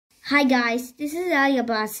Hi guys, this is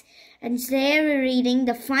Boss, and today we're reading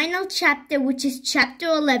the final chapter, which is chapter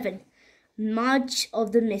 11, March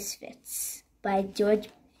of the Misfits by George.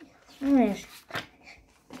 Hey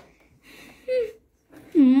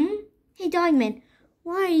Dogman,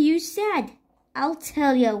 why are you sad? I'll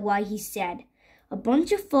tell you why he's sad. A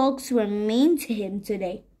bunch of folks were mean to him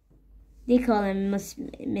today. They call him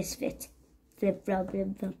Misfit. Flip flop,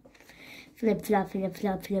 flip flop. Flip flop, flip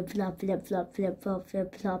flop, flip flop, flip flop, flip flop,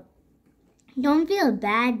 flip flop. Don't feel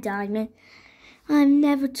bad, Dogman. I've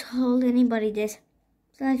never told anybody this,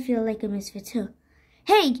 so I feel like a misfit too.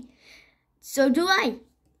 Hey, so do I.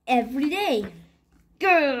 Every day.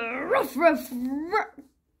 Grr, ruff, ruff, ruff,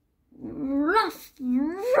 ruff,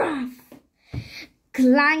 ruff.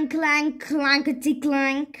 Clank, clank, clankety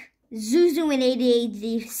clank. Zuzu and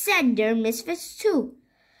ADHD said they're misfits too.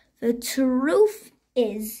 The truth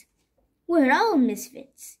is, we're all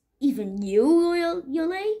misfits. Even you,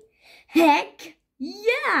 Yule? Heck,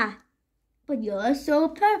 yeah! But you're so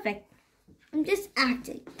perfect. I'm just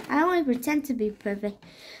acting. I only pretend to be perfect,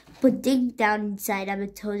 but deep down inside, I'm a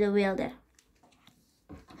total wielder.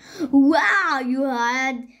 Wow, you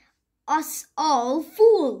had us all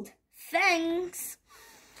fooled. Thanks.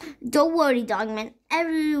 Don't worry, Dogman.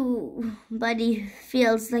 Everybody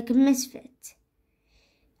feels like a misfit.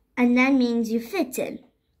 And that means you fit in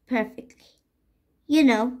perfectly. You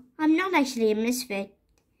know, I'm not actually a misfit,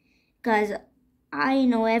 because I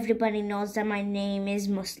know everybody knows that my name is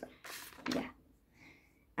Muslim. Yeah.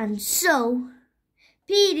 And so,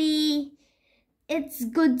 Petey, it's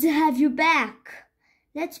good to have you back.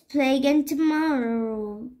 Let's play again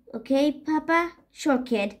tomorrow. Okay, Papa? Sure,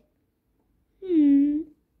 kid.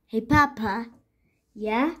 Hey, Papa.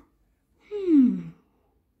 Yeah?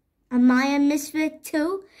 Am I a misfit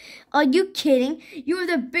too? Are you kidding? You're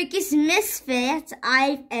the biggest misfit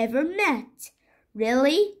I've ever met.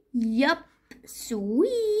 Really? Yup.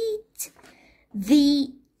 Sweet.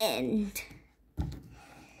 The end.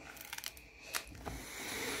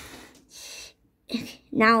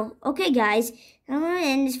 Now, okay guys, I'm going to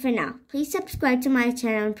end this for now. Please subscribe to my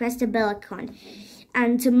channel and press the bell icon.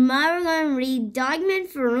 And tomorrow I'm going to read Dogman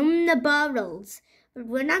from the Bottles. But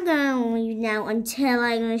we're not going to read now until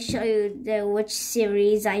I'm going to show you which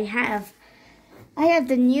series I have. I have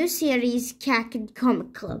the new series, Cat and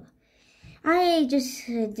Comic Club. I just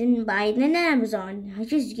didn't buy it on Amazon. I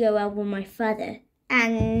just go out with my father.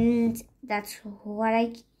 And that's what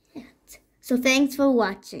I get. So thanks for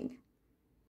watching.